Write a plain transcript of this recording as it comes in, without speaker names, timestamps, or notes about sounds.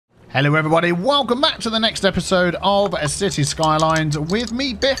Hello everybody, welcome back to the next episode of Cities Skylines with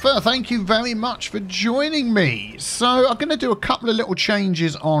me, Biffa. Thank you very much for joining me. So I'm going to do a couple of little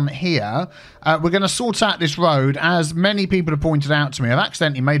changes on here. We're going to sort out this road. As many people have pointed out to me, I've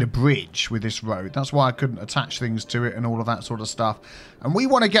accidentally made a bridge with this road. That's why I couldn't attach things to it and all of that sort of stuff. And we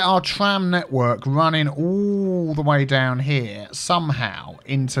want to get our tram network running all the way down here somehow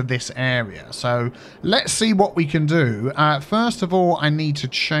into this area. So let's see what we can do. First of all, I need to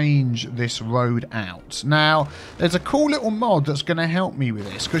change this road out. Now, there's a cool little mod that's going to help me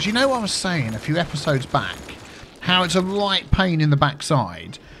with this. Because you know what I was saying a few episodes back, how it's a right pain in the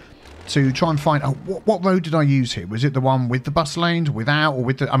backside to try and find, oh, what road did I use here? Was it the one with the bus lanes, without, or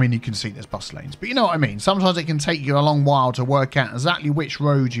with the, I mean, you can see there's bus lanes, but you know what I mean. Sometimes it can take you a long while to work out exactly which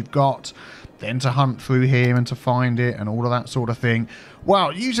road you've got, then to hunt through here and to find it and all of that sort of thing.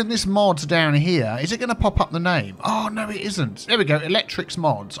 Well, using this mod down here, is it going to pop up the name? Oh, no, it isn't. There we go, Electrics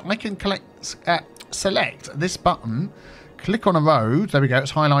Mods. I can select this button, click on a road. There we go,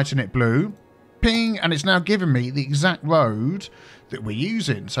 it's highlighting it blue. Ping, and it's now giving me the exact road that we're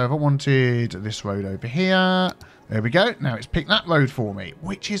using. So if I wanted this road over here, there we go. Now it's picked that road for me,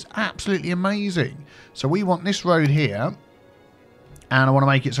 which is absolutely amazing. So we want this road here, and I want to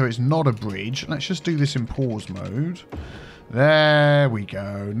make it so it's not a bridge. Let's just do this in pause mode. There we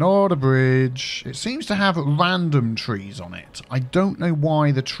go. Not a bridge. It seems to have random trees on it. I don't know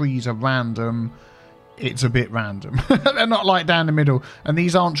why the trees are random. It's a bit random. They're not like down the middle. And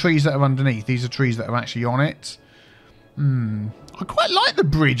these aren't trees that are underneath. These are trees that are actually on it. I quite like the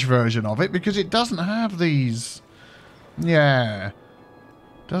bridge version of it because it doesn't have these... Yeah.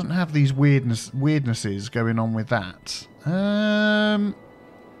 Doesn't have these weirdnesses going on with that. I'm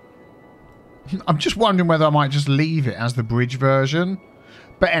just wondering whether I might just leave it as the bridge version.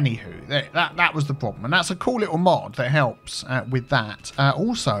 But anywho, that was the problem. And that's a cool little mod that helps with that.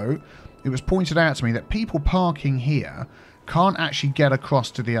 Also, it was pointed out to me that people parking here can't actually get across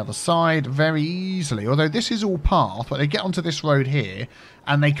to the other side very easily. Although this is all path, but they get onto this road here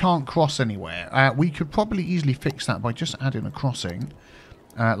and they can't cross anywhere. We could probably easily fix that by just adding a crossing.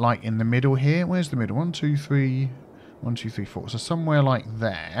 Like in the middle here. Where's the middle? 1, 2, 3. 1, 2, 3, 4. So somewhere like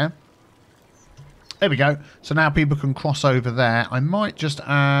there. There we go. So now people can cross over there. I might just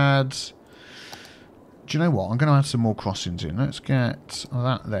add... Do you know what? I'm going to add some more crossings in. Let's get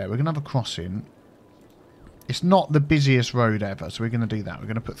that there. We're going to have a crossing. It's not the busiest road ever, so we're going to do that. We're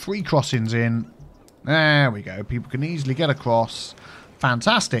going to put 3 crossings in. There we go. People can easily get across.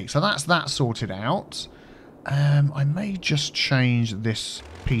 Fantastic. So that's that sorted out. I may just change this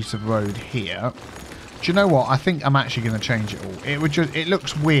piece of road here. Do you know what? I think I'm actually going to change it all. It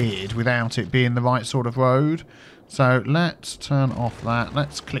looks weird without it being the right sort of road. So let's turn off that.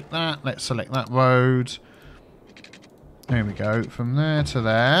 Let's click that. Let's select that road. There we go. From there to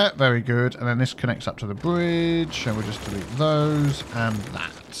there. Very good. And then this connects up to the bridge. And we'll just delete those and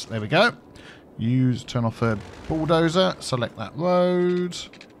that. There we go. Turn off the bulldozer. Select that road.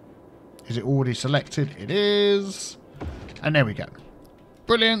 Is it already selected? It is. And there we go.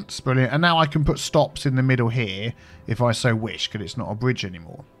 Brilliant. Brilliant. And now I can put stops in the middle here if I so wish, because it's not a bridge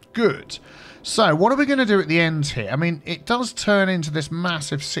anymore. Good. So, what are we going to do at the end here? I mean, it does turn into this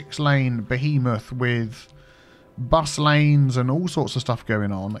massive 6-lane behemoth with bus lanes and all sorts of stuff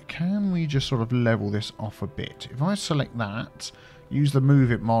going on. Can we just sort of level this off a bit? If I select that, use the Move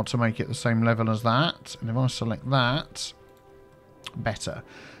It mod to make it the same level as that. And if I select that, better.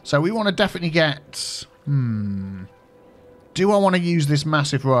 So, we want to definitely get... Do I want to use this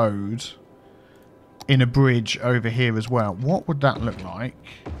massive road in a bridge over here as well? What would that look like?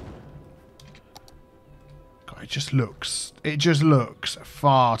 God, it just looks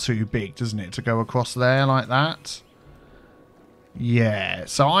far too big, doesn't it, to go across there like that? Yeah,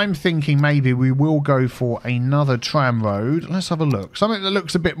 so I'm thinking maybe we will go for another tram road. Let's have a look. Something that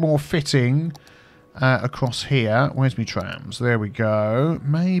looks a bit more fitting across here. Where's my trams? There we go.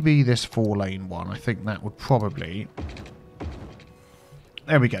 Maybe this 4-lane one. I think that would probably...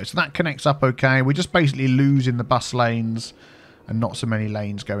 There we go. So that connects up okay. We're just basically losing the bus lanes and not so many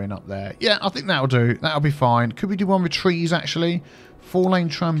lanes going up there. Yeah, I think that'll do. That'll be fine. Could we do one with trees, actually? 4-lane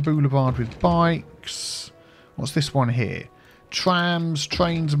tram boulevard with bikes. What's this one here? Trams,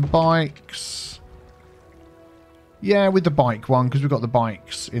 trains and bikes. Yeah, with the bike one, because we've got the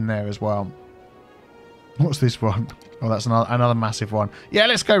bikes in there as well. What's this one? Oh, that's another massive one. Yeah,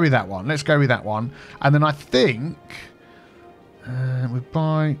 let's go with that one. Let's go with that one. And then I think... with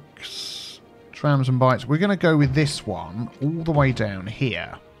bikes, trams and bikes, we're going to go with this one all the way down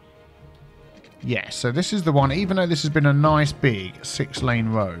here. Yes, so this is the one, even though this has been a nice big 6-lane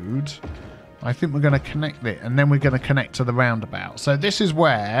road, I think we're going to connect it, and then we're going to connect to the roundabout. So this is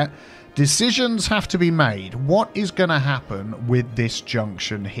where decisions have to be made. What is going to happen with this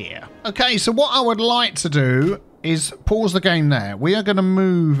junction here? Okay, so what I would like to do is pause the game there. We are going to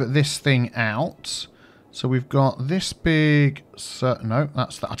move this thing out. So we've got this big... no,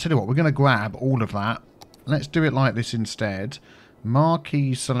 that's that. I'll tell you what, we're going to grab all of that. Let's do it like this instead.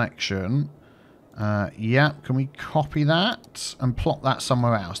 Marquee selection. Yeah, can we copy that and plot that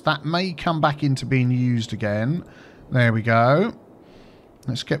somewhere else? That may come back into being used again. There we go.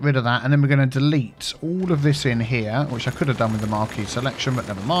 Let's get rid of that, and then we're going to delete all of this in here, which I could have done with the marquee selection, but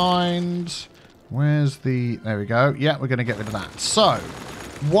never mind. Where's the... there we go. Yeah, we're going to get rid of that. So,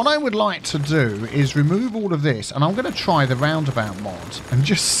 what I would like to do is remove all of this, and I'm going to try the roundabout mod and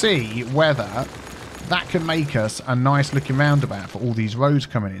just see whether that can make us a nice looking roundabout for all these roads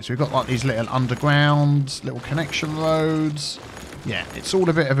coming in. So we've got like these little underground, little connection roads. Yeah, it's all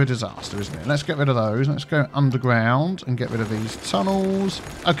a bit of a disaster, isn't it? Let's get rid of those. Let's go underground and get rid of these tunnels.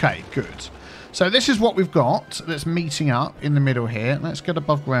 Okay, good. So this is what we've got that's meeting up in the middle here. Let's get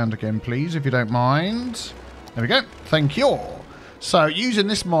above ground again, please, if you don't mind. There we go. Thank you. So using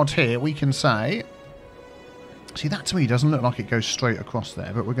this mod here, we can say... see, that to me doesn't look like it goes straight across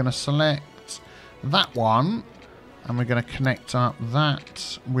there, but we're going to select that one, and we're going to connect up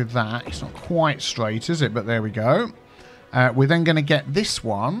that with that. It's not quite straight, is it? But there we go. We're then going to get this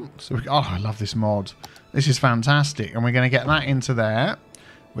one. So oh, I love this mod. This is fantastic. And we're going to get that into there.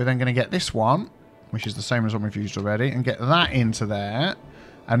 We're then going to get this one, which is the same as one we've used already, and get that into there.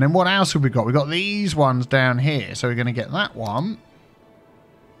 And then what else have we got? We've got these ones down here. So we're going to get that one.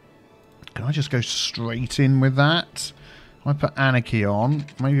 Can I just go straight in with that? I put anarchy on.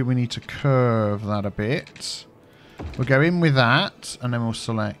 Maybe we need to curve that a bit. We'll go in with that, and then we'll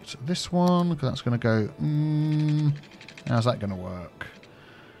select this one, because that's going to go... how's that going to work?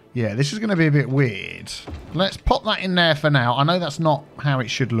 Yeah, this is going to be a bit weird. Let's pop that in there for now. I know that's not how it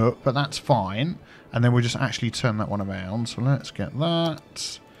should look, but that's fine. And then we'll just actually turn that one around. So let's get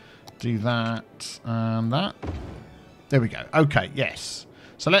that, do that, and that. There we go. Okay, yes.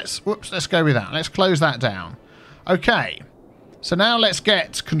 So let's go with that. Let's close that down. Okay. So now let's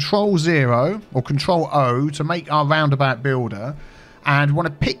get Control 0 or Control O to make our roundabout builder, and want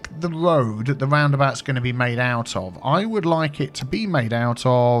to pick the road that the roundabout's going to be made out of. I would like it to be made out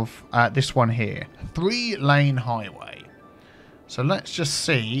of this one here, 3-lane highway. So let's just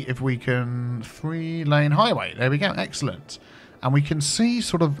see if we can 3-lane highway. There we go, excellent. And we can see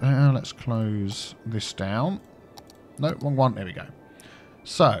sort of, let's close this down. No, wrong one, there we go.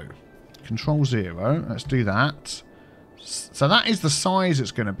 So, Control 0, let's do that. So that is the size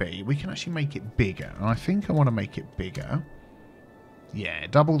it's going to be. We can actually make it bigger. And I think I want to make it bigger. Yeah,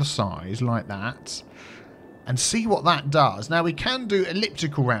 double the size like that. And see what that does. Now, we can do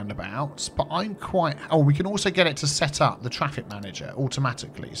elliptical roundabouts, but I'm quite... oh, we can also get it to set up the traffic manager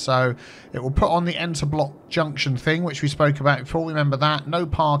automatically. So it will put on the enter block junction thing, which we spoke about before. Remember that. No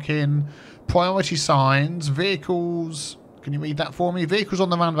parking, priority signs, vehicles... can you read that for me? Vehicles on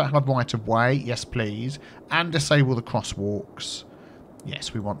the roundabout have right of way. Yes, please. And disable the crosswalks.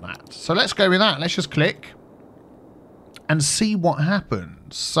 Yes, we want that. So let's go with that. Let's just click and see what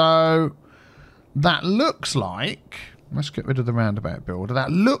happens. So that looks like... let's get rid of the roundabout builder.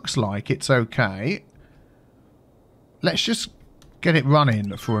 That looks like it's okay. Let's just get it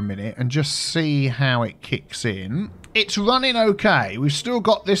running for a minute and just see how it kicks in. It's running okay. We've still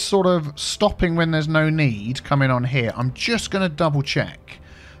got this sort of stopping when there's no need coming on here. I'm just going to double check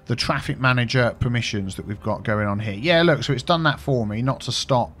the traffic manager permissions that we've got going on here. Yeah, look, so it's done that for me, not to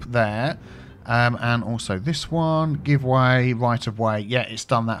stop there. And also this one, give way, right of way. Yeah, it's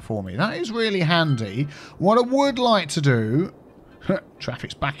done that for me. That is really handy. What I would like to do,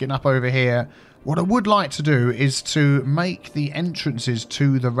 traffic's backing up over here. What I would like to do is to make the entrances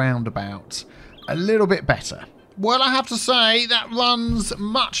to the roundabout a little bit better. Well, I have to say, that runs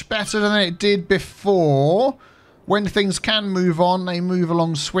much better than it did before. When things can move on, they move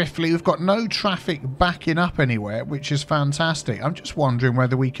along swiftly. We've got no traffic backing up anywhere, which is fantastic. I'm just wondering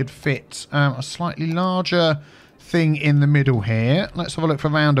whether we could fit a slightly larger thing in the middle here. Let's have a look for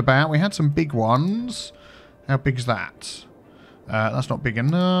roundabout. We had some big ones. How big's that? That's not big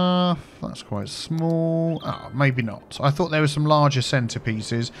enough. That's quite small. Oh, maybe not. I thought there were some larger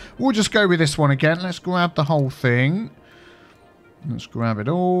centerpieces. We'll just go with this one again. Let's grab the whole thing. Let's grab it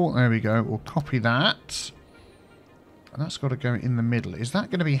all. There we go. We'll copy that. And that's got to go in the middle. Is that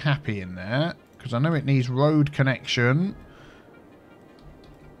going to be happy in there? Because I know it needs road connection.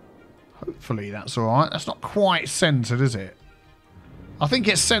 Hopefully that's all right. That's not quite centered, is it? I think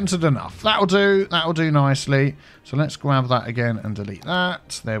it's centered enough. That'll do. That'll do nicely. So let's grab that again and delete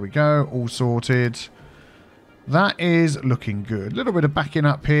that. There we go. All sorted. That is looking good. A little bit of backing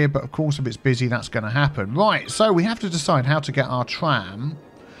up here, but of course if it's busy, that's going to happen. Right, so we have to decide how to get our tram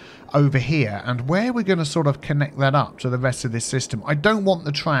over here and where we're going to sort of connect that up to the rest of this system. I don't want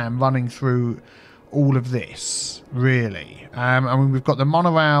the tram running through all of this, really. I mean, we've got the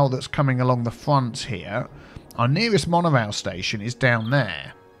monorail that's coming along the front here. Our nearest monorail station is down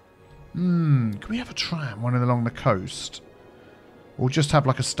there. Can we have a tram running along the coast? Or just have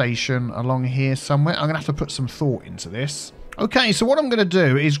like a station along here somewhere? I'm going to have to put some thought into this. Okay, so what I'm going to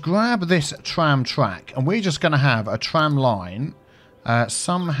do is grab this tram track. And we're just going to have a tram line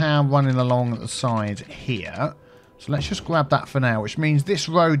somehow running along the side here. So let's just grab that for now, which means this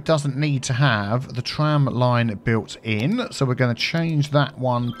road doesn't need to have the tram line built in. So we're going to change that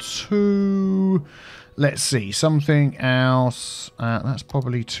one to, let's see, something else. That's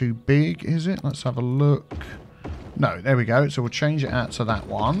probably too big, is it? Let's have a look. No, there we go. So we'll change it out to that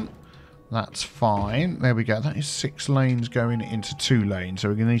one. That's fine. There we go. That is 6 lanes going into 2 lanes. So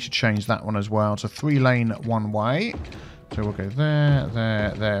we're going to need to change that one as well to 3 lane one way. So we'll go there,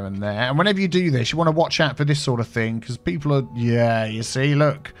 there, there, and there. And whenever you do this, you want to watch out for this sort of thing. Because people are, yeah, you see,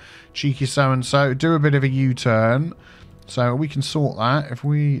 look. Cheeky so-and-so. Do a bit of a U-turn. So we can sort that. If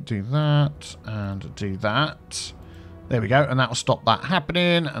we do that and do that. There we go. And that will stop that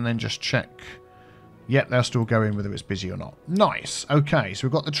happening. And then just check. Yep, they'll still go in whether it's busy or not. Nice. Okay, so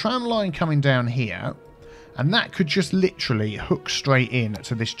we've got the tram line coming down here. And that could just literally hook straight in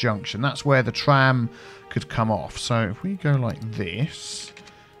to this junction. That's where the tram could come off. So if we go like this,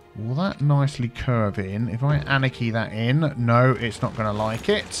 will that nicely curve in? If I anarchy that in, no, it's not going to like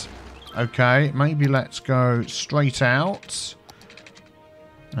it. Okay, maybe let's go straight out.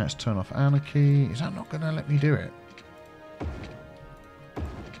 Let's turn off anarchy. Is that not going to let me do it?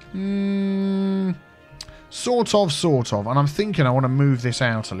 Sort of. And I'm thinking I want to move this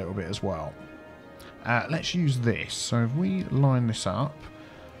out a little bit as well. Let's use this. So if we line this up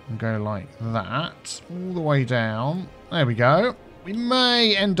and go like that, all the way down. There we go. We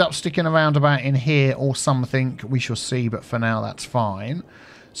may end up sticking a roundabout in here or something. We shall see, but for now that's fine.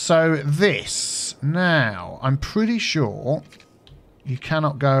 So this. Now, I'm pretty sure you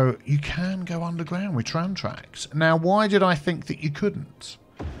cannot go... You can go underground with tram tracks. Now, why did I think that you couldn't?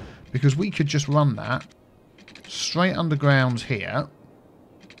 Because we could just run that straight underground here.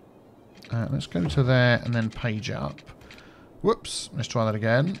 Let's go to there and then page up. Whoops. Let's try that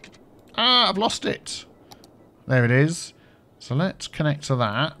again. Ah, I've lost it. There it is. So let's connect to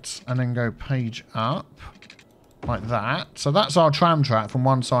that and then go page up like that. So that's our tram track from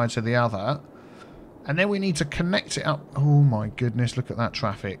one side to the other. And then we need to connect it up. Oh my goodness, look at that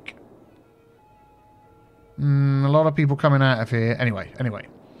traffic. A lot of people coming out of here. Anyway.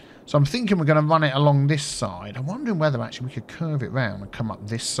 So I'm thinking we're going to run it along this side. I'm wondering whether actually we could curve it round and come up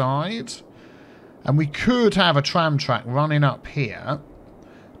this side. And we could have a tram track running up here.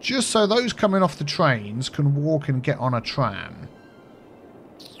 Just so those coming off the trains can walk and get on a tram.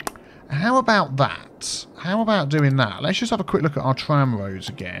 How about that? How about doing that? Let's just have a quick look at our tram roads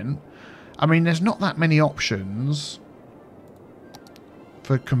again. I mean, there's not that many options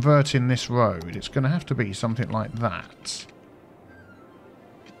for converting this road. It's going to have to be something like that.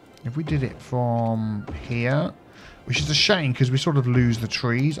 If we did it from here, which is a shame because we sort of lose the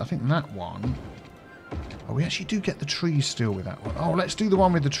trees. I think that one... Oh, we actually do get the trees still with that one. Oh, let's do the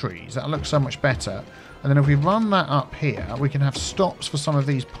one with the trees. That looks so much better. And then if we run that up here, we can have stops for some of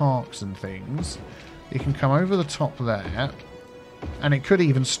these parks and things. You can come over the top there. And it could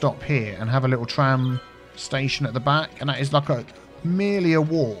even stop here and have a little tram station at the back. And that is like merely a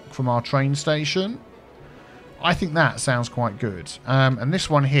walk from our train station. I think that sounds quite good. And this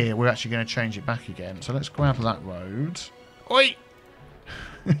one here, we're actually going to change it back again. So let's grab that road. Oi!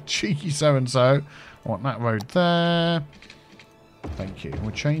 Cheeky so-and-so. I want that road there. Thank you.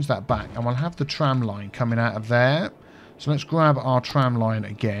 We'll change that back. And we'll have the tram line coming out of there. So let's grab our tram line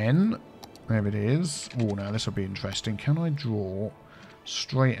again. There it is. Oh, now this will be interesting. Can I draw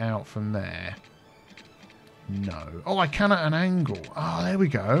straight out from there? No. Oh, I can at an angle. Oh, there we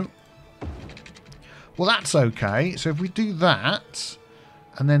go. Well, that's okay. So if we do that,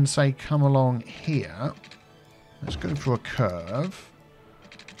 and then say come along here, let's go for a curve.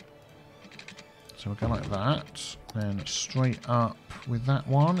 So we'll go like that, then straight up with that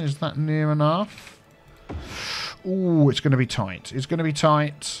one. Is that near enough? Ooh, it's going to be tight. It's going to be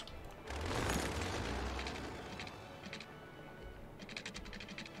tight.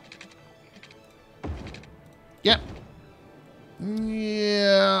 Yep.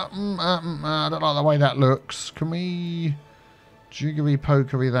 Yeah, I don't like the way that looks. Can we jiggery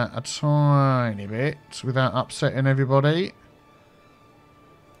pokery that a tiny bit without upsetting everybody.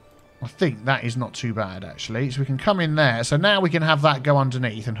 I think that is not too bad, actually. So we can come in there. So now we can have that go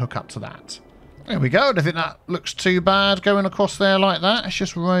underneath and hook up to that. There we go. I don't think that looks too bad going across there like that. Let's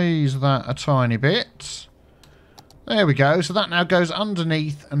just raise that a tiny bit. There we go. So that now goes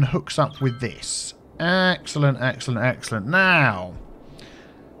underneath and hooks up with this. Excellent, excellent, excellent. Now,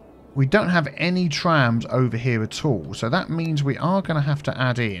 we don't have any trams over here at all. So that means we are going to have to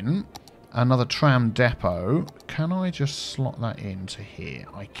add in another tram depot. Can I just slot that into here?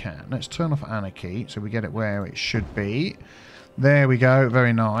 I can. Let's turn off Anarchy so we get it where it should be. There we go.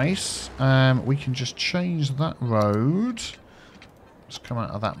 Very nice. We can just change that road. Let's come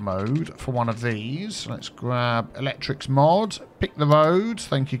out of that mode for one of these. Let's grab Electrics Mod. Pick the road.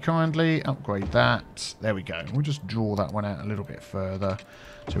 Thank you kindly. Upgrade that. There we go. We'll just draw that one out a little bit further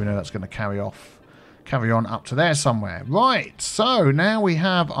so we know that's going to carry on up to there somewhere. Right, so now we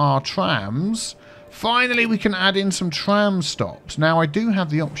have our trams. Finally, we can add in some tram stops. Now, I do have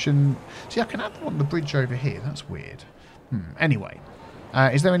the option... See, I can have one on the bridge over here. That's weird. Anyway,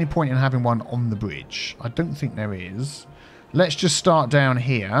 is there any point in having one on the bridge? I don't think there is. Let's just start down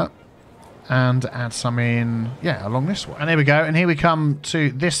here and add some in, yeah, along this way. And there we go. And here we come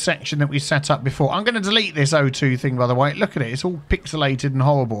to this section that we set up before. I'm going to delete this O2 thing, by the way. Look at it. It's all pixelated and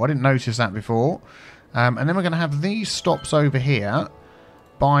horrible. I didn't notice that before. And then we're going to have these stops over here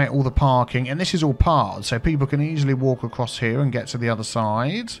by all the parking. And this is all paths, so people can easily walk across here and get to the other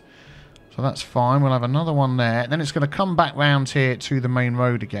side. So that's fine. We'll have another one there. Then it's going to come back round here to the main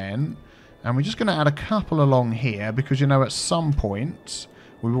road again. And we're just going to add a couple along here because, you know, at some point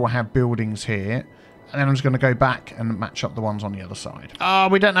we will have buildings here. And then I'm just going to go back and match up the ones on the other side. Oh,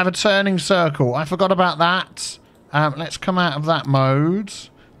 we don't have a turning circle. I forgot about that. Let's come out of that mode.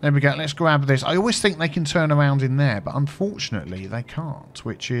 There we go. Let's grab this. I always think they can turn around in there, but unfortunately they can't,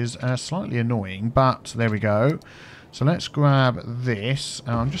 which is slightly annoying. But there we go. So let's grab this.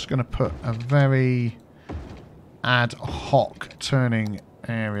 I'm just going to put a very ad hoc turning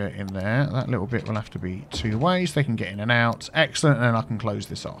area in there. That little bit will have to be two ways. They can get in and out. Excellent. And then I can close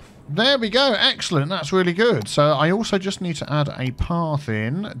this off. There we go. Excellent. That's really good. So I also just need to add a path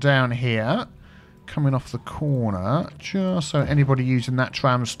in down here, coming off the corner, just so anybody using that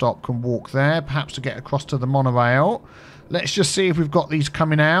tram stop can walk there, perhaps to get across to the monorail. Let's just see if we've got these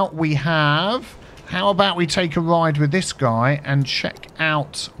coming out. We have. How about we take a ride with this guy and check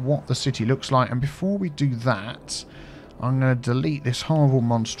out what the city looks like? And before we do that, I'm going to delete this horrible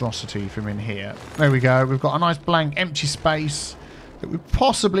monstrosity from in here. There we go. We've got a nice blank empty space that we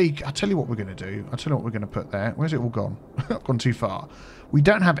possibly... I'll tell you what we're going to do. I'll tell you what we're going to put there. Where's it all gone? I've gone too far. We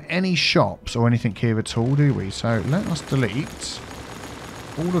don't have any shops or anything here at all, do we? So let us delete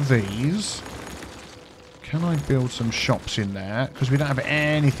all of these. Can I build some shops in there? Because we don't have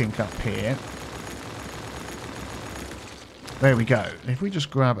anything up here. There we go. If we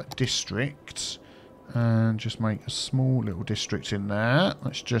just grab a district and just make a small little district in there.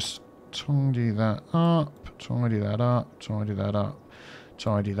 Let's just tidy that up, tidy that up, tidy that up,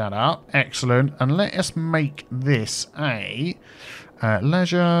 tidy that up. Excellent. And let us make this a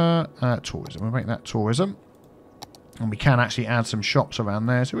leisure tourism. We'll make that tourism. And we can actually add some shops around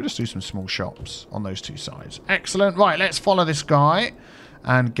there. So we'll just do some small shops on those two sides. Excellent. Right, let's follow this guy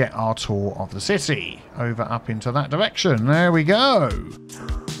and get our tour of the city over up into that direction. There we go.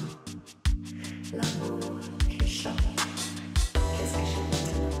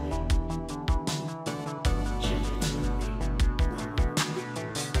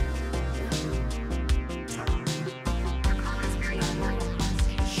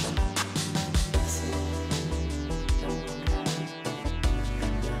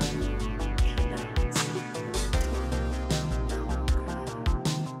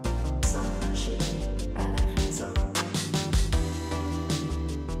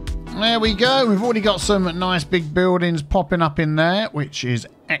 There we go. We've already got some nice big buildings popping up in there, which is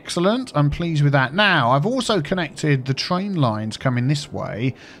excellent. I'm pleased with that. Now, I've also connected the train lines coming this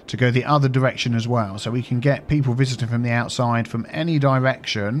way to go the other direction as well, so we can get people visiting from the outside from any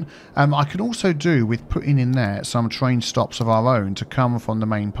direction. I can also do with putting in there some train stops of our own to come from the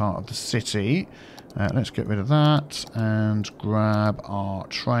main part of the city. Let's get rid of that and grab our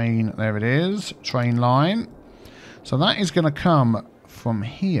train. There it is. Train line. So that is going to come from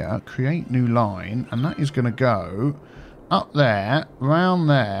here, create new line, and that is going to go up there, round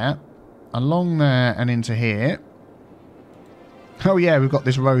there, along there, and into here. Oh yeah, we've got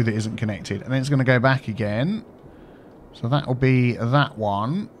this road that isn't connected, and then it's going to go back again. So that will be that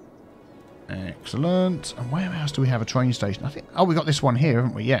one, Excellent. And where else do we have a train station? I think. Oh, we got this one here,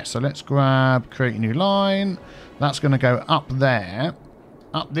 haven't we? Yes. So let's grab, create a new line. That's going to go up there,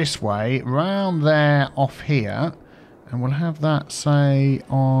 up this way, round there, off here, and we'll have that say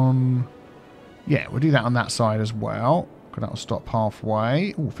on. Yeah, we'll do that on that side as well. Because that'll stop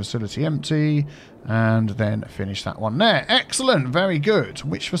halfway. Oh, facility empty, and then finish that one there. Excellent. Very good.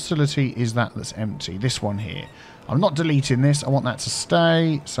 Which facility is that that's empty? This one here. I'm not deleting this. I want that to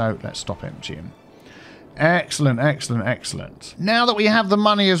stay. So let's stop emptying. Excellent, excellent, excellent. Now that we have the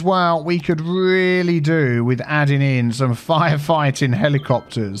money as well, we could really do with adding in some firefighting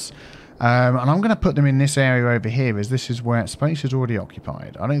helicopters. And I'm going to put them in this area over here, as this is where space is already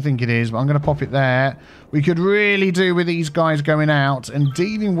occupied. I don't think it is, but I'm going to pop it there. We could really do with these guys going out and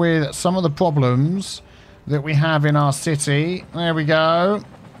dealing with some of the problems that we have in our city. There we go.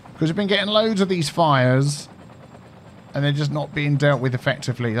 Because we've been getting loads of these fires. And they're just not being dealt with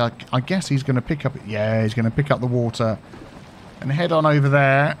effectively. I guess he's going to pick up... Yeah, he's going to pick up the water and head on over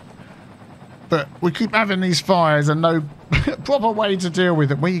there. But we keep having these fires and no proper way to deal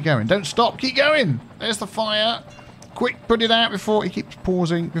with it. Where are you going? Don't stop. Keep going. There's the fire. Quick, put it out before... He keeps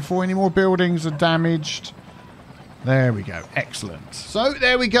pausing before any more buildings are damaged. There we go. Excellent. So,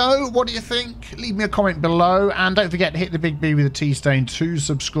 there we go. What do you think? Leave me a comment below. And don't forget to hit the big B with a T stain to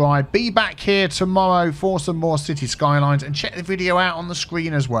subscribe. Be back here tomorrow for some more City Skylines. And check the video out on the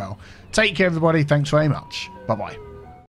screen as well. Take care, everybody. Thanks very much. Bye-bye.